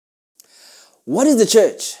What is the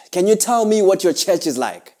church? Can you tell me what your church is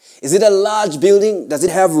like? Is it a large building? Does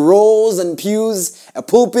it have rows and pews, a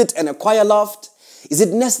pulpit and a choir loft? Is it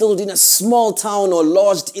nestled in a small town or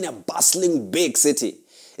lodged in a bustling big city?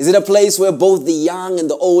 Is it a place where both the young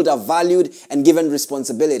and the old are valued and given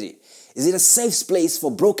responsibility? Is it a safe place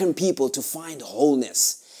for broken people to find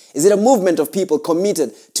wholeness? Is it a movement of people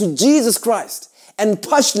committed to Jesus Christ and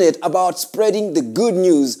passionate about spreading the good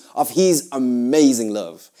news of His amazing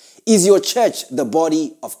love? Is your church the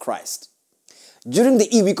body of Christ? During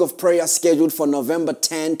the e-week of prayer scheduled for November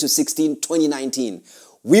 10 to 16, 2019,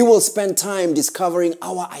 we will spend time discovering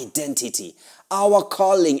our identity, our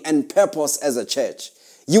calling and purpose as a church.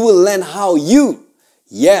 You will learn how you,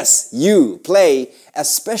 yes, you, play a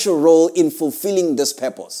special role in fulfilling this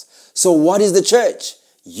purpose. So what is the church?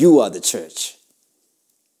 You are the church.